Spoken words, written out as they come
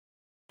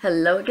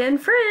Hello again,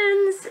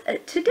 friends.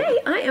 Today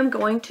I am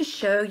going to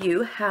show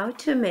you how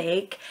to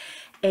make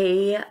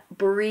a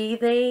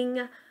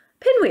breathing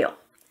pinwheel.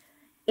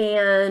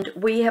 And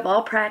we have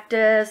all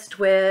practiced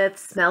with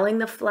smelling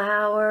the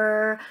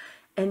flower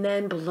and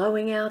then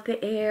blowing out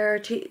the air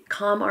to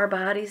calm our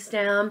bodies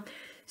down.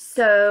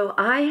 So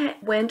I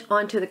went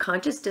onto the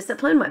Conscious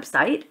Discipline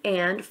website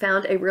and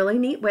found a really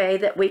neat way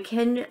that we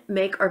can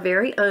make our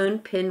very own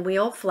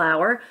pinwheel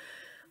flower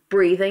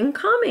breathing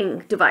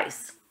calming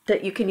device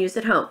that you can use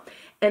at home.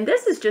 And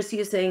this is just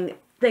using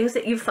things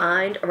that you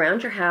find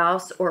around your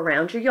house or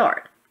around your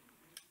yard.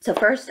 So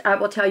first I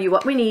will tell you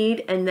what we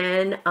need, and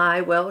then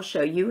I will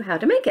show you how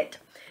to make it.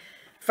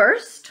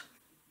 First,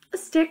 a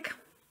stick.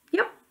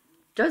 Yep,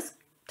 just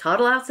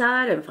toddle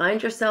outside and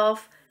find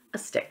yourself a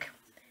stick.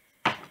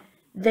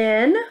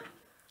 Then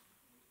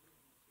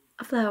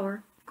a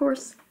flower, of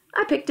course.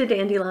 I picked a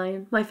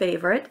dandelion, my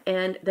favorite,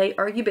 and they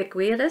are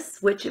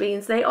ubiquitous, which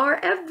means they are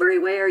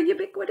everywhere,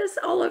 ubiquitous,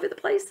 all over the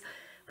place.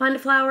 Find a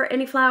flower,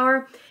 any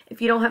flower.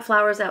 If you don't have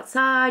flowers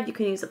outside, you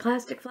can use a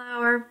plastic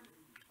flower.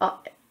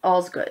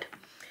 All's good.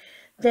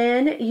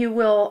 Then you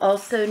will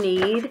also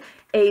need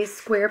a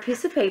square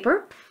piece of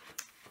paper.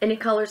 Any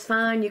color's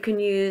fine. You can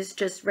use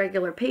just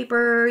regular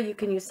paper. You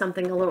can use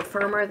something a little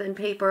firmer than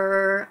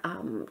paper,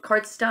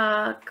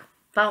 cardstock,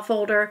 file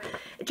folder.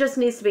 It just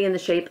needs to be in the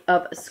shape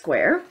of a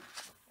square.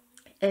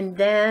 And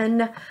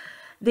then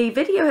the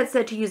video had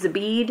said to use a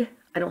bead.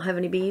 I don't have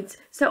any beads,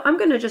 so I'm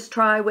going to just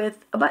try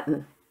with a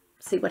button.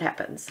 See what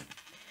happens.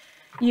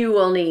 You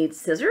will need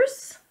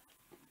scissors,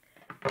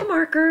 a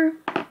marker,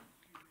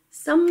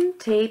 some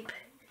tape,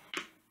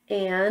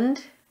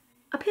 and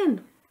a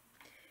pin.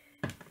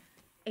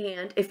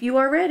 And if you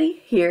are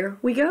ready, here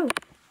we go.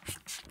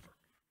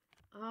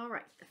 All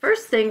right, the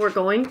first thing we're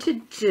going to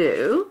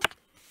do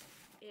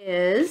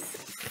is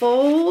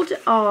fold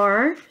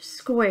our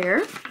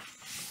square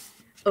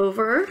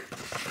over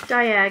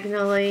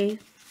diagonally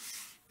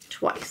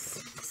twice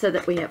so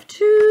that we have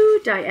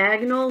two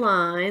diagonal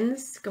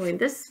lines going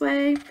this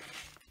way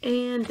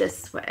and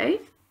this way.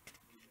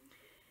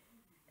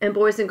 And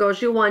boys and girls,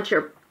 you'll want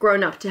your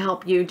grown-up to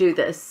help you do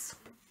this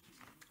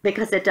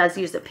because it does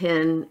use a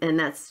pin, and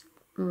that's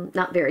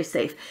not very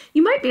safe.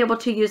 You might be able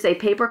to use a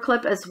paper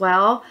clip as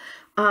well.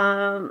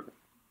 Let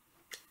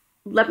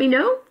me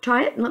know,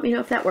 try it, and let me know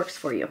if that works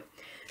for you.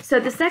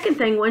 So the second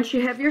thing, once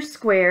you have your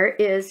square,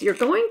 is you're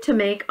going to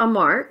make a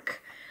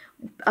mark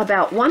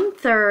about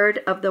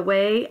 1/3 of the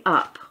way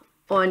up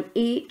on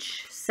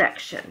each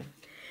section.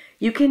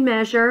 You can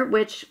measure,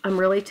 which I'm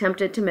really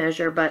tempted to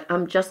measure, but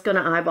I'm just going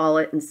to eyeball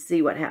it and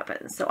see what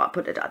happens. So I'll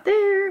put a dot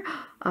there,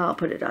 I'll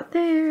put a dot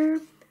there,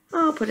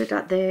 I'll put a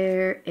dot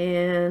there,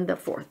 and the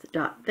fourth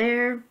dot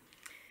there.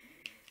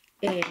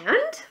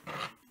 And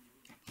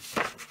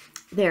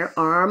there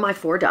are my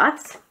 4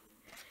 dots.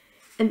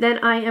 And then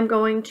I am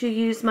going to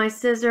use my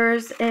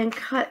scissors and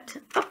cut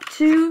up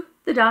to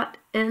the dot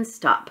and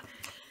stop.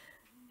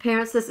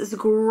 Parents, this is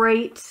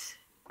great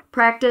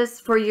practice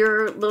for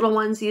your little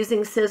ones,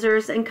 using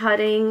scissors and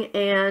cutting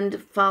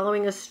and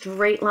following a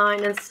straight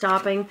line and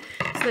stopping.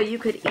 So you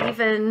could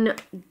even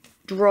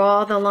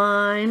draw the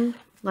line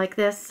like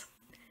this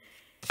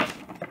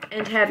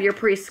and have your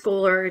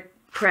preschooler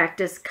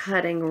practice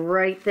cutting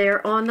right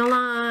there on the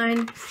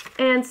line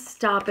and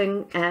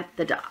stopping at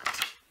the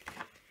dot.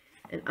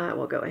 And I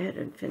will go ahead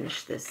and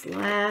finish this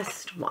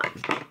last one.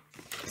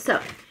 So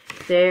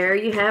there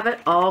you have it,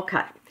 all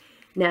cut.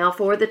 Now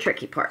for the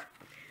tricky part.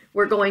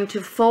 We're going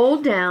to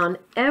fold down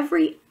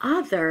every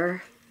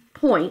other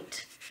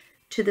point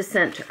to the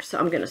center. So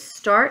I'm going to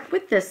start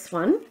with this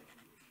one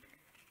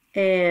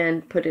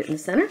and put it in the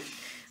center.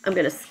 I'm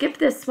going to skip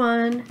this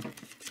one.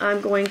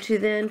 I'm going to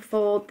then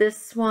fold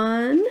this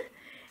one.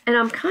 And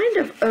I'm kind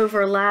of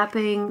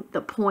overlapping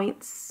the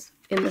points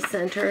in the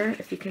center,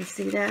 if you can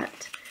see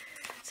that.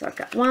 So I've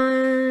got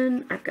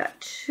 1, I've got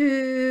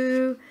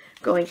 2,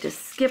 going to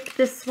skip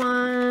this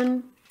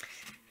one.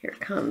 Here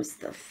comes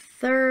the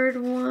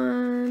 3rd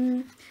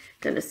one.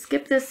 Gonna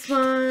skip this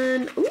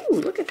one. Ooh,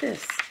 look at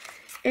this.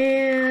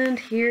 And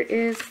here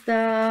is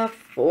the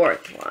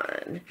 4th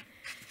one.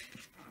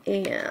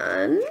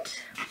 And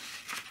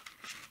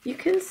you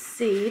can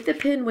see the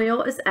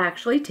pinwheel is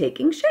actually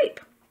taking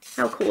shape.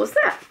 How cool is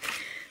that?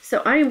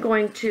 So I am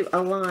going to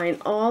align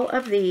all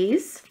of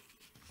these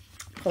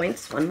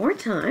points one more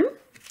time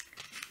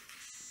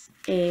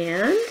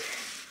and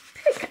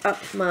pick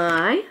up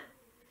my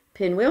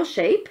pinwheel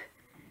shape.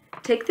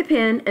 Take the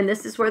pin, and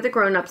this is where the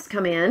grown-ups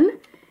come in,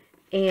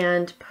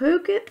 and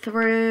poke it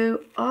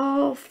through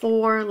all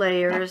 4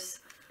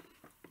 layers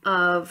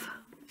of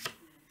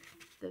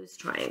those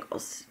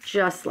triangles,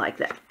 just like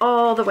that,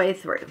 all the way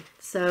through.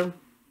 So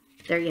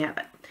there you have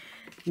it.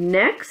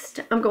 Next,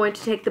 I'm going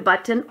to take the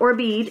button or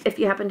bead, if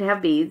you happen to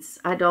have beads.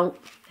 I don't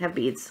have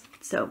beads.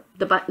 So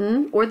the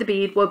button or the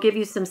bead will give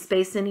you some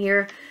space in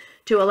here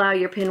to allow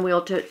your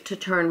pinwheel to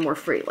turn more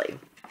freely.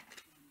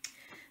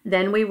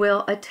 Then we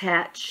will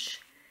attach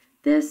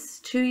this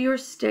to your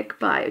stick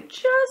by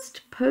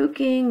just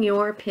poking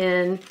your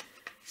pin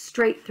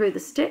straight through the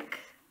stick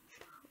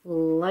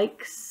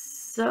like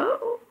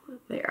so.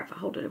 There, if I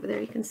hold it over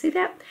there, you can see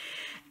that.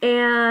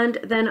 And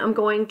then I'm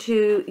going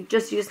to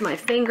just use my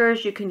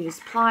fingers. You can use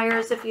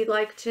pliers if you'd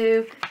like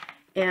to,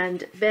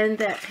 and bend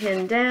that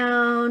pin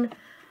down.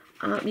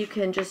 You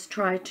can just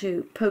try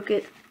to poke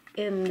it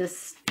in the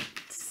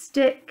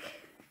stick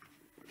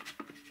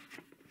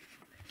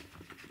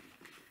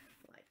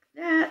like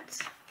that.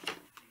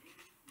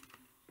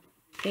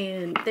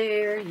 And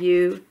there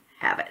you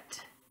have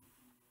it.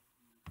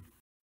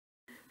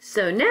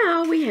 So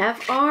now we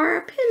have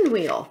our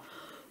pinwheel.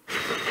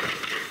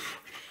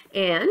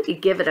 And you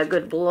give it a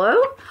good blow,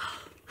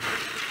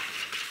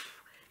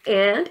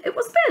 and it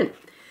will spin.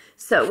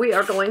 So we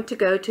are going to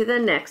go to the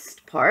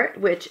next part,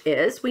 which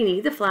is we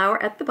need the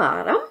flower at the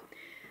bottom.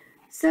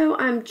 So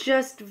I'm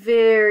just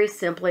very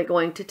simply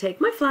going to take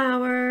my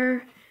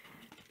flower,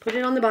 put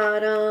it on the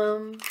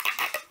bottom,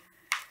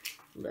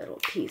 little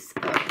piece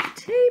of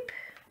tape,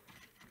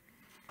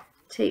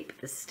 tape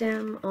the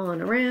stem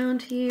on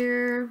around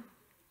here,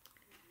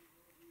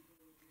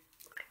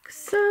 like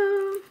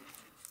so.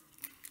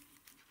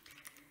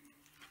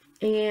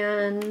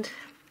 And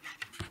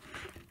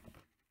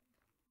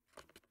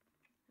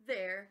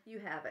there you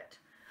have it.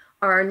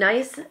 Our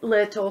nice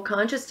little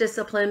conscious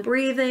discipline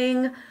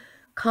breathing,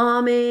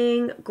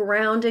 calming,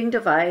 grounding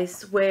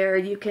device where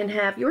you can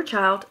have your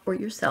child or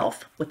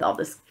yourself, with all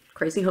this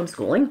crazy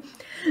homeschooling,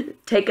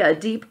 take a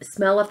deep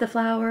smell of the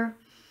flower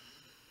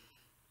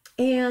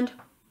and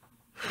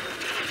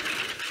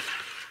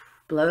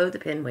blow the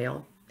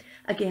pinwheel.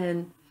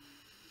 Again,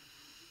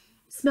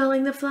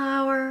 smelling the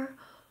flower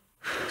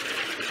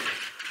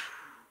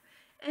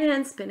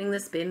and spinning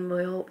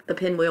the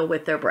pinwheel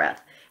with their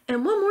breath.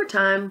 And one more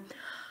time.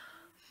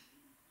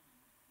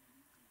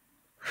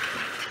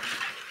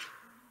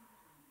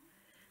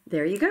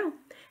 There you go.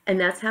 And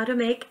that's how to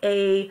make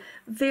a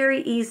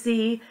very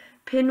easy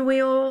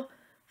pinwheel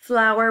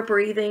flower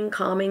breathing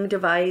calming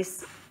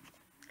device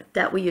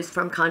that we use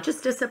from Conscious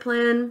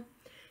Discipline,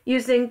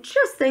 using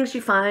just things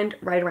you find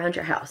right around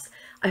your house.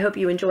 I hope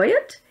you enjoy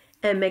it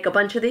and make a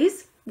bunch of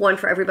these, one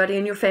for everybody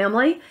in your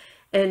family,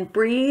 and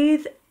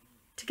breathe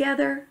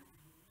together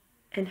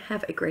and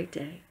have a great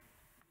day.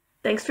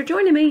 Thanks for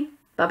joining me.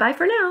 Bye-bye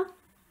for now.